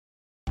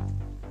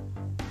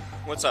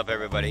What's up,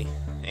 everybody?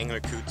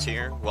 Angler Coots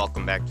here.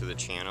 Welcome back to the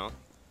channel.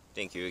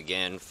 Thank you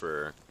again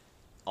for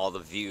all the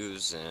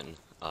views and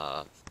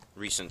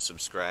recent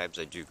subscribes.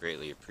 I do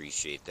greatly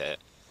appreciate that.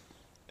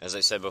 As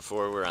I said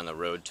before, we're on the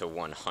road to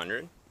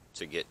 100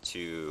 to get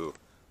to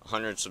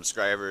 100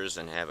 subscribers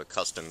and have a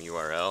custom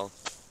URL.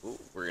 Ooh,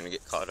 we're gonna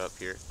get caught up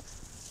here.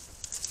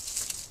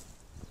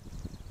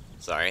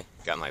 Sorry,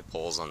 got my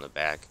poles on the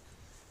back.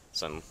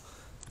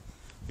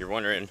 You're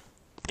wondering,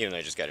 even though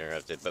I just got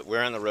interrupted, but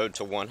we're on the road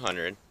to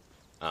 100.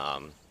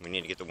 We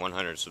need to get to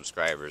 100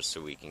 subscribers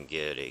so we can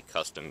get a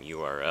custom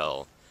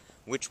URL,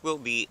 which will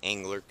be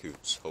Angler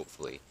Coots,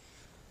 hopefully.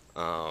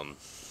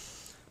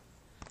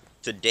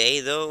 Today,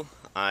 though,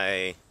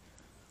 I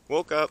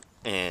woke up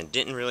and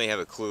didn't really have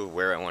a clue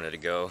where I wanted to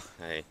go.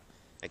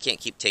 I can't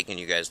keep taking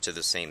you guys to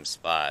the same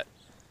spot.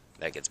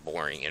 That gets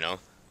boring, you know?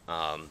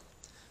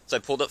 So I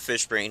pulled up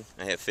FishBrain.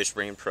 I have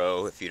FishBrain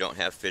Pro. If you don't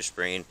have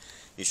FishBrain,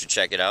 you should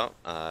check it out.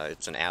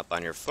 It's an app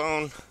on your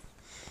phone.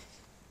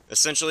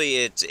 Essentially,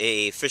 it's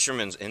a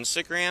fisherman's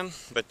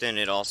Instagram, but then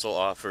it also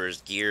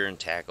offers gear and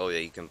tackle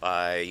that you can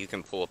buy. You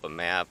can pull up a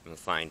map and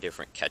find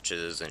different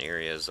catches and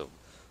areas of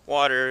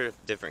water,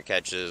 different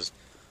catches,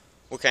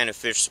 what kind of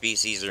fish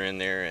species are in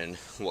there, and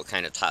what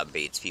kind of top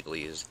baits people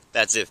use.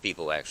 That's if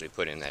people actually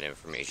put in that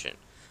information.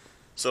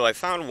 So I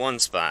found one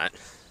spot.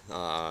 It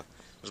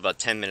was about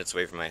 10 minutes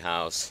away from my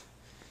house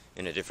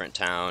in a different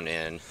town,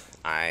 and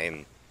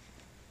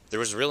there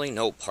was really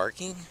no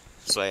parking,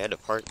 so I had to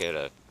park at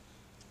a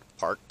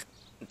park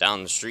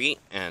down the street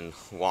and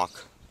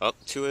walk up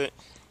to it.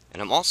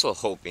 And I'm also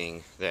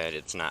hoping that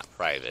it's not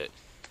private.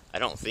 I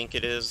don't think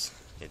it is.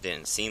 It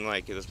didn't seem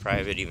like it was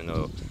private, even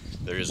though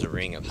there is a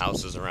ring of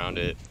houses around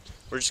it.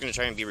 We're just going to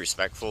try and be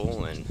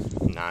respectful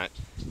and not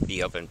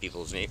be up in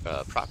people's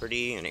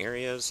property and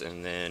areas.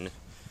 And then,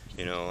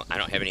 you know, I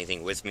don't have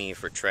anything with me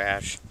for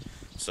trash,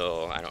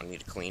 so I don't need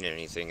to clean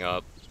anything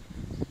up.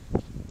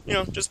 You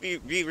know, just be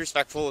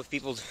respectful. If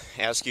people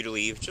ask you to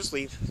leave, just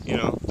leave. You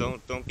know,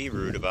 don't be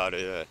rude about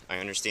it. I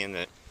understand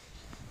that,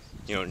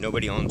 you know,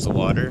 nobody owns the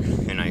water,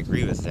 and I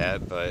agree with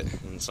that. But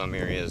in some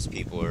areas,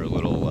 people are a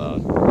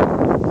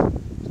little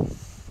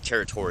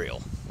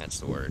territorial. That's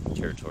the word,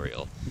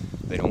 territorial.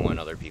 They don't want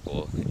other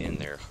people in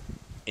their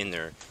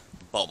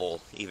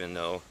bubble, even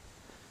though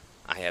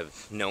I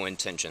have no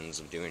intentions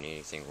of doing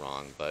anything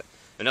wrong. But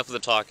enough of the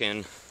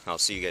talking. I'll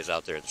see you guys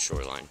out there at the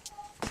shoreline.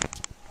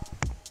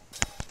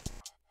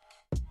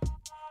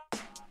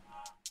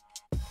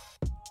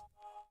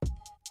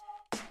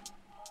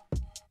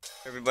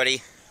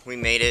 Everybody, we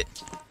made it.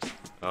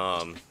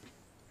 Not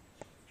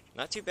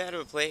too bad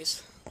of a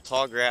place.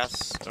 Tall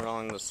grass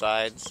along the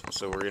sides,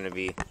 so we're gonna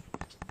be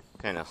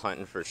kind of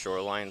hunting for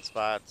shoreline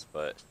spots,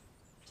 but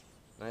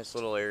nice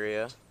little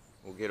area.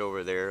 We'll get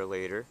over there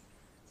later.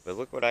 But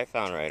look what I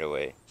found right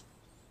away.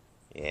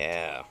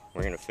 Yeah,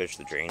 we're gonna fish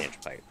the drainage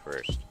pipe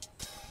first.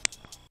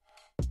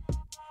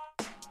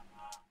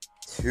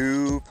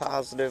 Too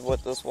positive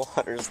what this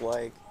water's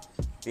like,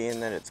 being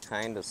that it's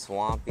kind of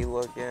swampy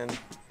looking.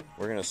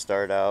 We're gonna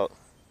start out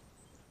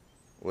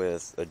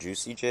with a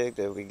juicy jig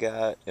that we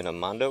got in a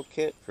Mondo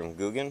kit from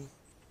Guggen,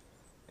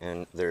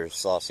 and there's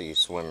Saucy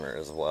Swimmer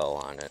as well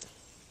on it.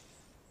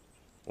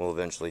 We'll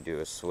eventually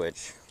do a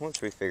switch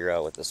once we figure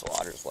out what this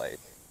water's like.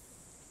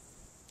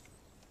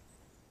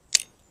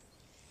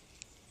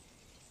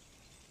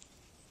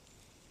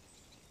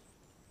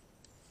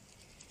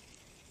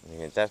 I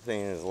mean, it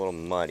definitely is a little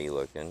muddy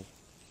looking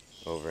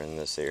over in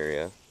this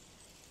area.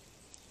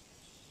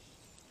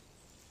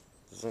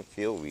 Doesn't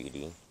feel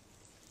weedy.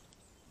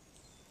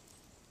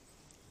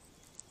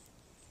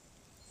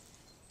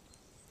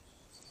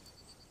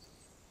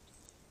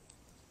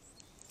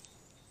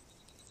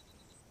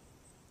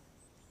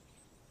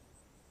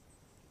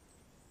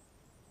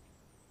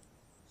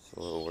 So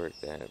we'll work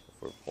that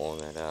before pulling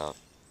that out.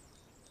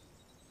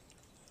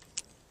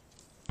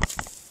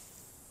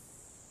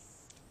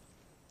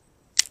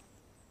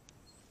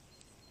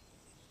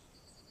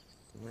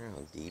 I wonder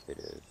how deep it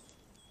is.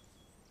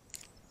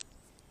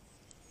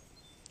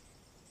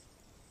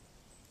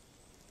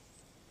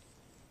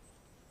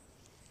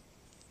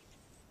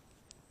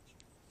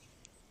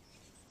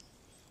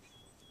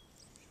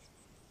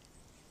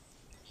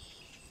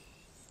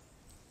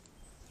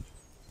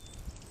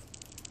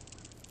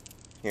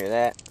 Hear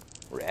that?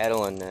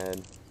 Rattling, Ned.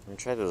 I'm gonna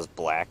try this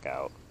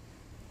blackout.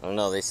 I don't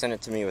know, they sent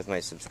it to me with my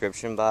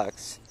subscription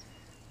box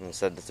and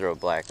said to throw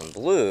black and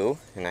blue,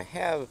 and I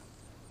have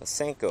a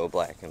Senko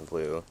black and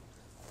blue,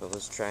 but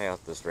let's try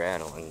out this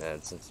rattling,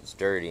 Ned, since it's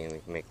dirty and we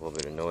can make a little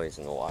bit of noise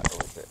in the water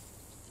with it.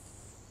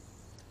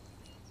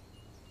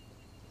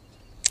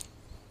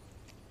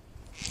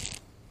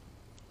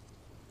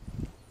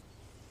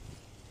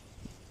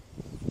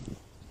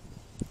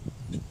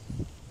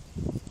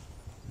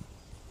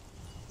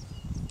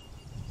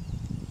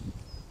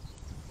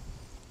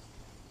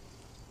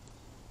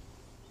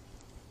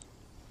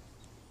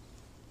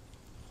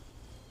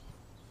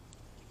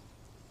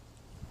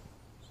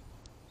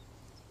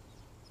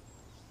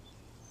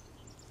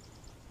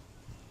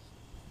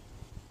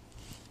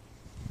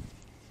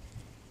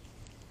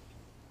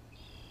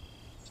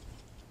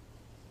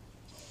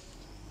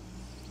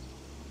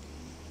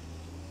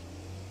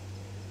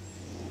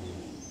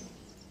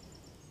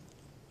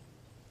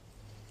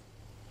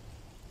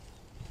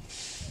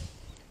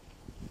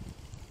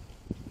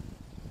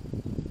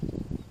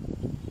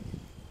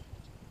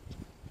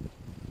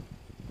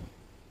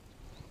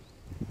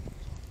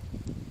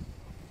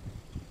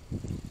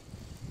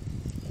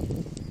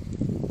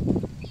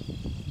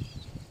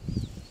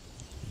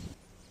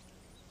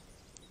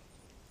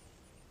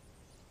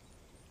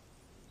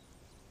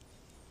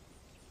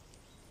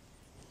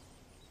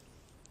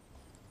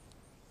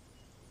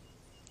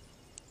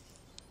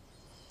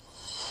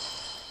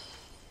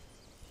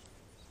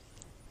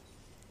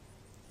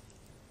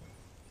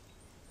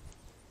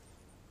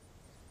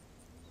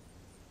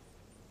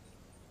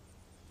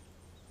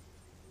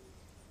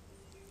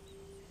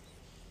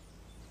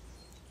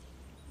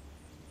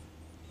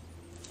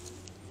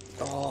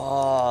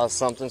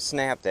 something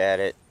snapped at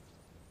it.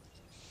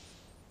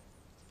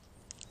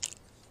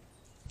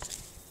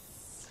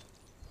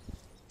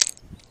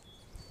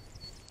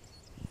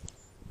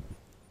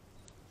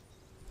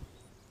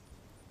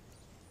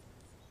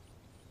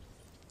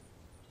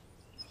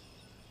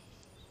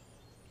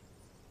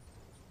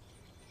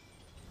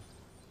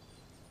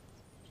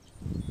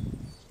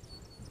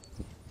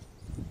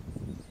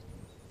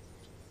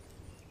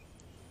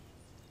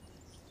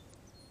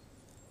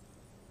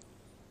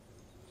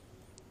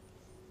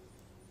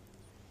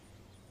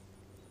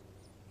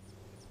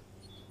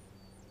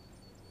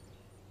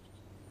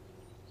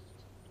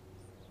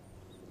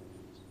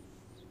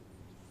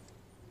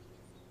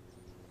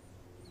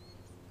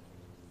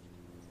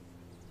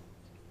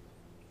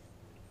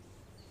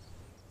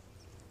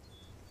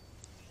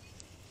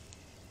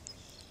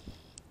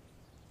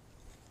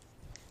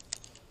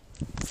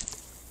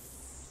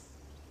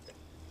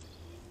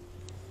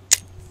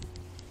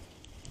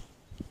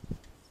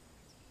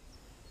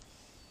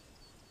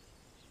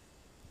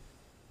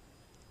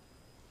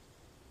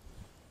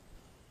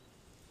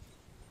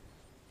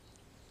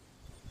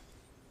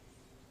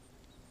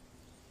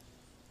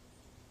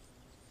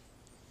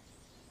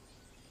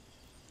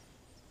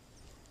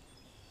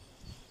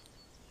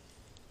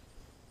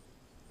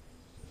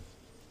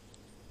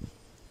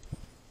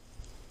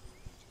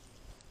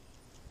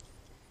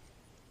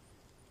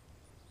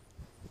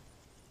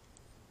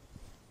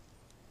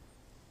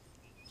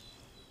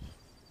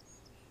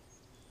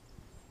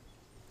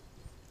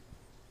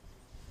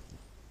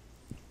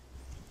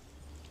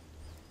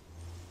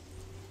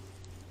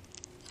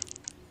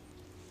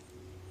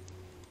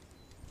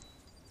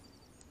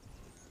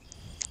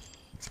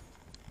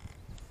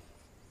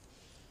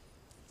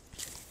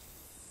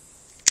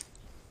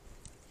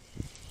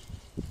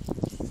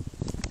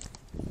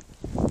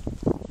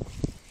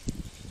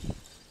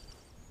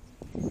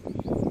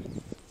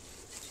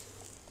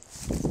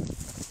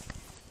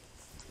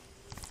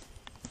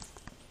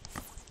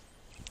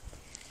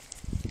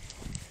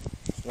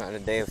 Not a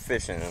day of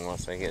fishing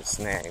unless I get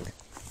snagged.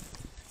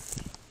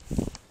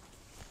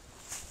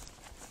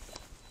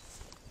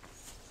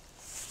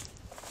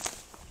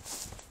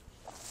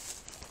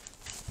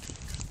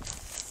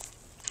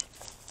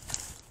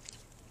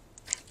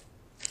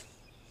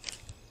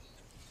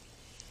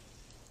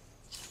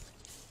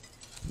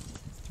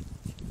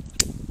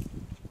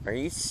 Are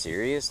you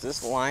serious?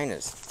 This line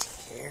is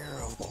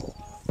terrible.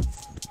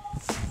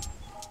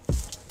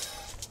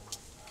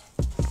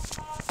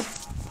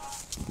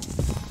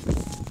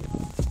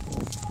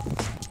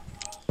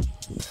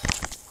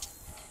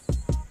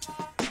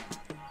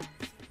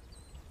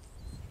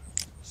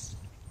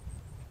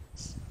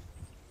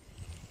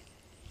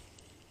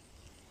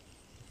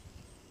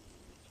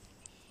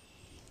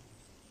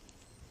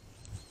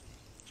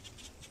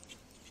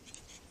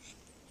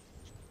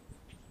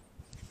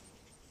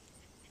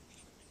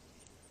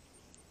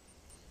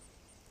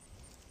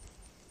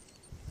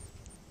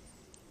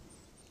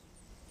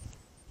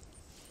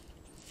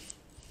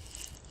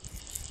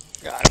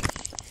 Got him.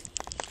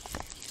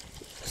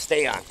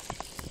 Stay on.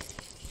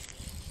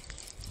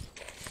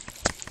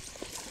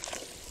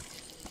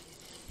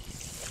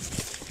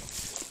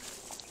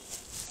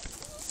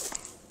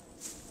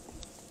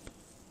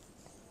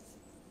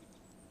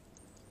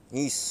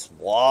 He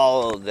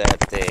swallowed that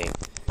thing.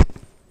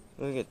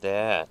 Look at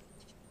that.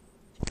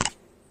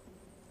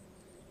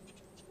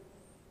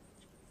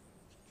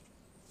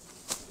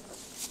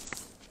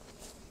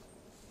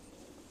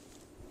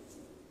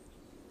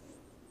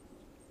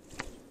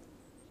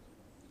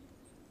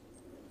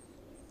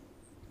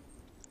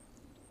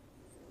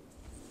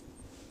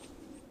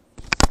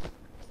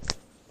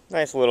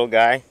 Nice little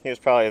guy. He was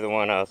probably the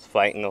one I was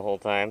fighting the whole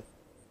time.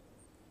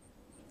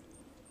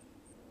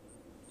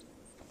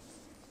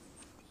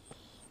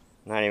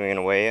 Not even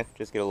gonna weigh you,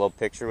 just get a little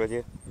picture with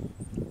you.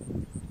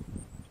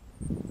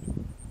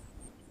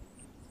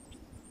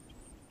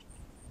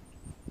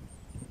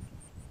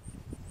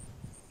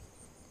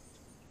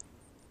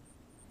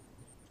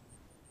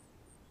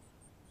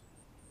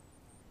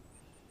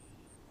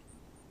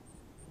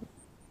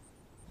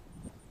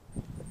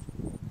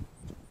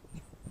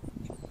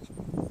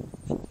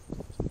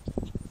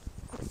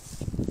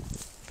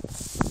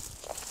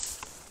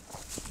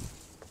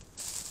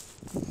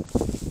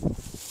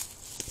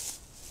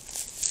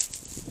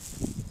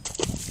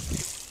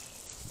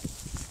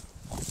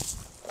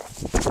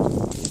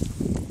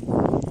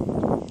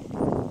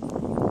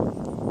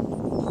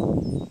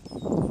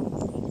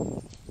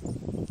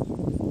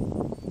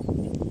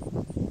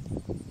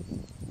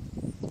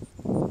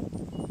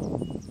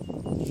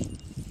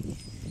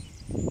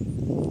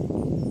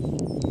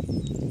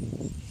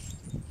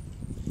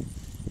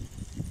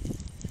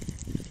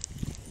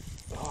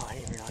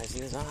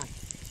 He was on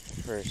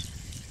first.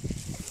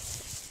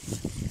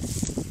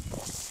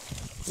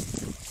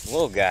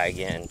 Little guy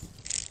again.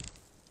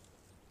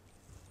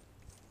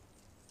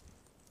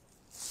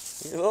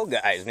 These little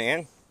guys,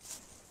 man.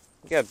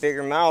 You got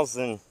bigger mouths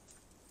than.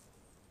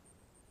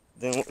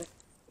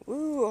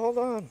 Ooh, hold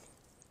on.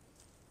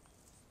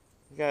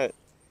 You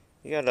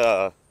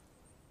got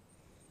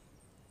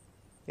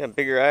You got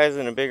bigger eyes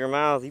and a bigger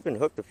mouth. You've been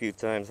hooked a few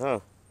times, huh?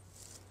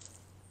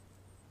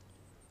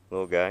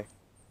 Little guy.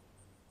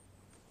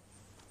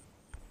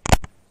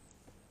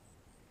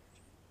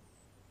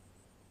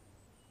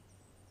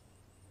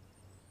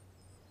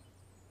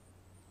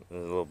 A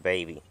little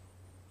baby.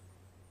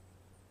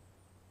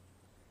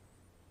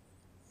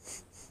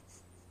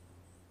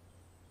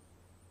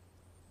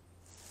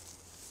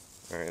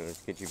 Alright,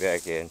 let's get you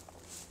back in.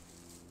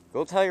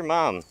 Go tell your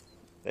mom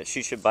that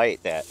she should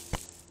bite that.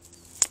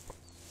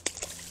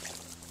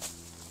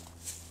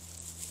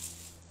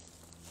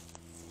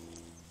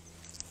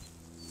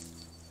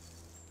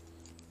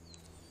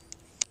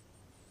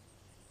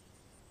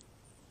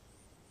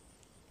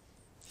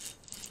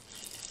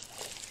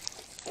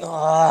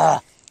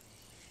 Ah!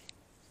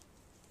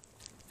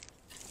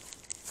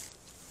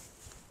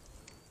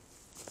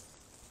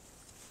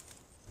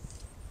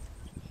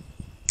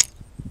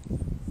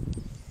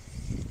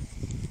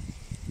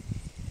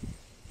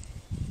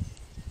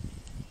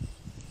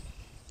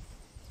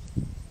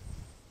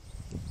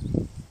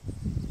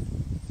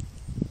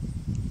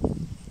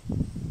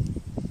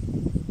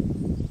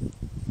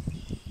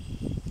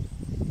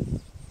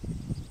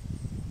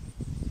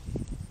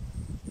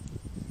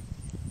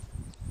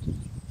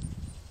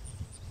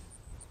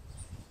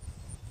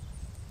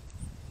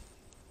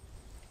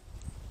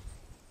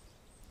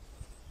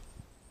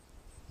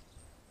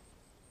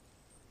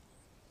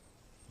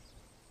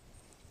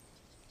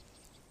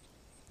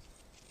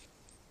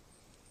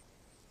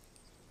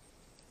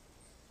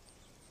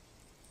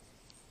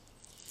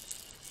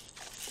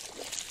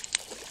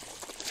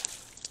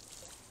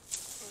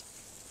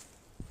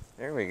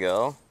 There we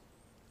go.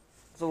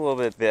 It's a little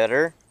bit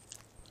better.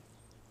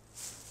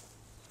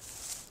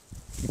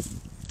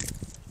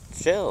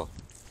 Chill.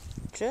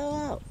 Chill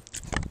out.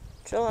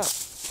 Chill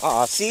out.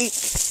 Aw, see?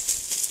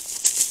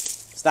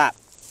 Stop.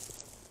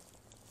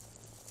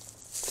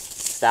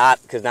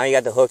 Stop, because now you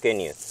got the hook in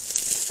you.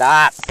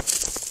 Stop.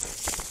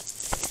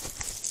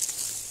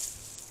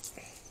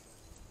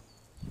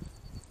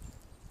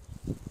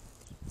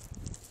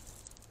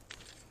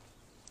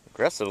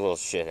 Aggressive little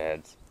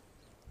shitheads.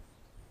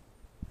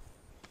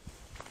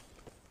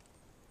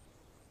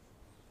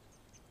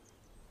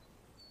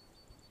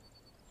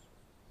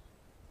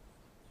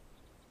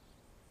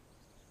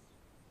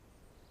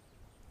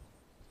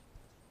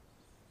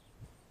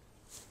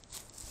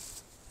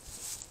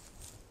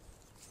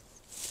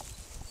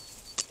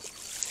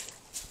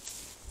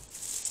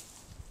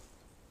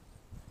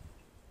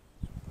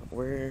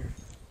 Where?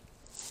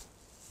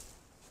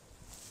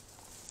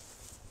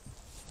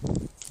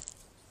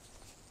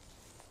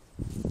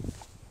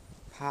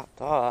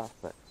 Popped off,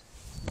 but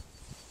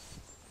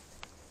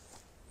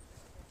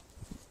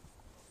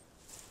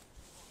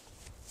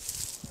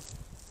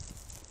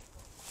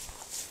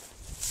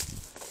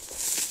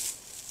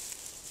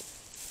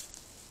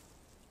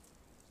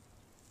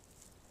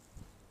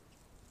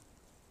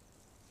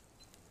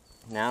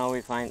now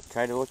we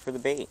try to look for the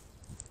bait,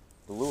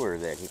 the lure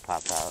that he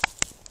popped out.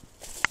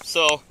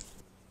 So,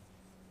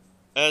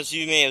 as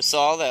you may have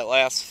saw, that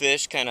last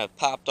fish kind of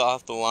popped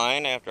off the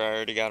line after I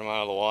already got him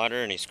out of the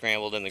water, and he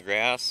scrambled in the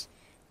grass.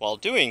 While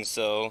doing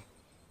so,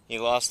 he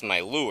lost my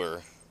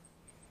lure.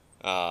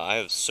 I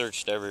have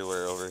searched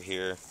everywhere over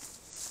here,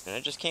 and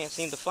I just can't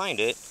seem to find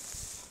it.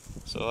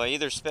 So I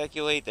either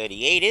speculate that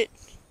he ate it,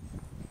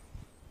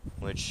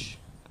 which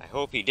I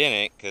hope he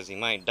didn't, because he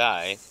might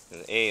die.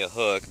 A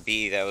hook,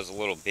 B, that was a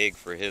little big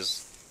for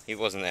his, he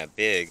wasn't that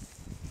big.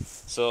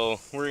 So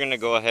we're going to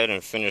go ahead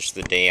and finish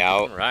the day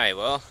out. Alright,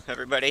 well,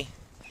 everybody,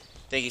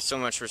 thank you so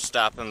much for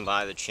stopping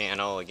by the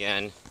channel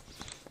again.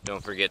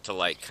 Don't forget to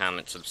like,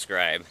 comment,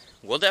 subscribe.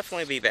 We'll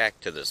definitely be back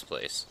to this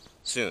place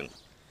soon.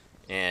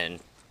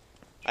 And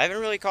I haven't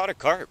really caught a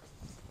carp.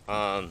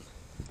 I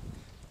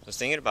was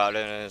thinking about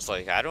it, and it's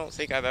like, I don't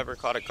think I've ever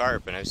caught a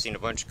carp. And I've seen a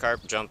bunch of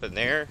carp jumping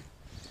there,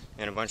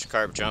 and a bunch of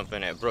carp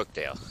jumping at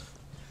Brookdale.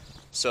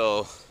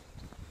 So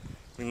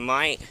we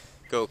might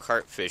go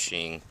carp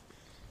fishing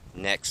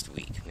next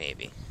week,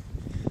 maybe.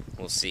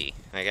 We'll see.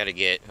 I gotta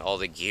get all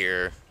the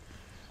gear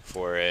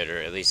for it, or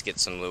at least get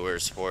some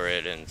lures for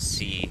it, and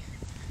see,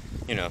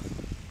 you know,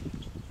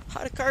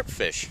 how to carp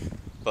fish.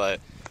 But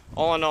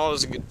all in all, it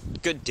was a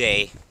good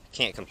day.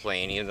 Can't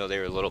complain. Even though they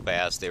were little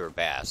bass, they were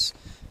bass.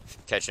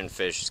 Catching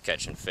fish is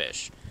catching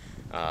fish.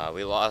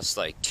 We lost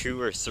like 2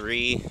 or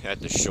 3 at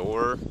the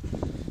shore.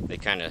 They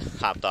kind of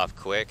hopped off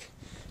quick.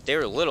 They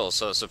were little,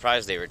 so I was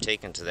surprised they were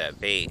taken to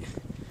that bait,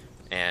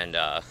 and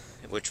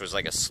which was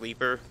like a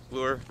sleeper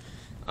lure.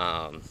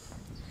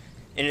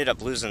 Ended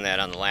up losing that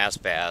on the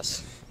last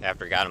bass.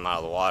 After I got him out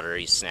of the water,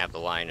 he snapped the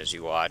line, as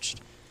you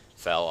watched,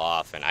 fell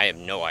off, and I have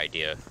no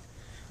idea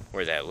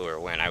where that lure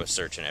went. I was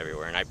searching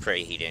everywhere, and I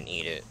pray he didn't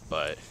eat it.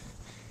 But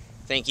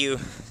thank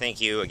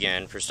you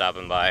again for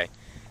stopping by.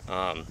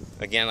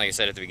 Again, like I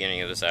said at the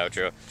beginning of this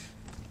outro,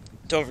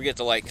 don't forget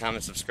to like,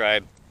 comment,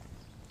 subscribe.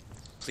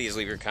 Please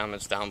leave your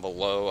comments down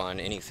below on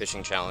any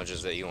fishing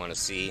challenges that you want to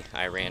see.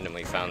 I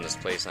randomly found this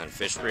place on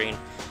FishBrain.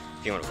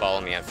 If you want to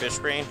follow me on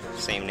FishBrain,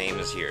 same name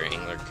as here,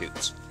 Angler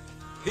Coots.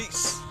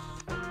 Peace!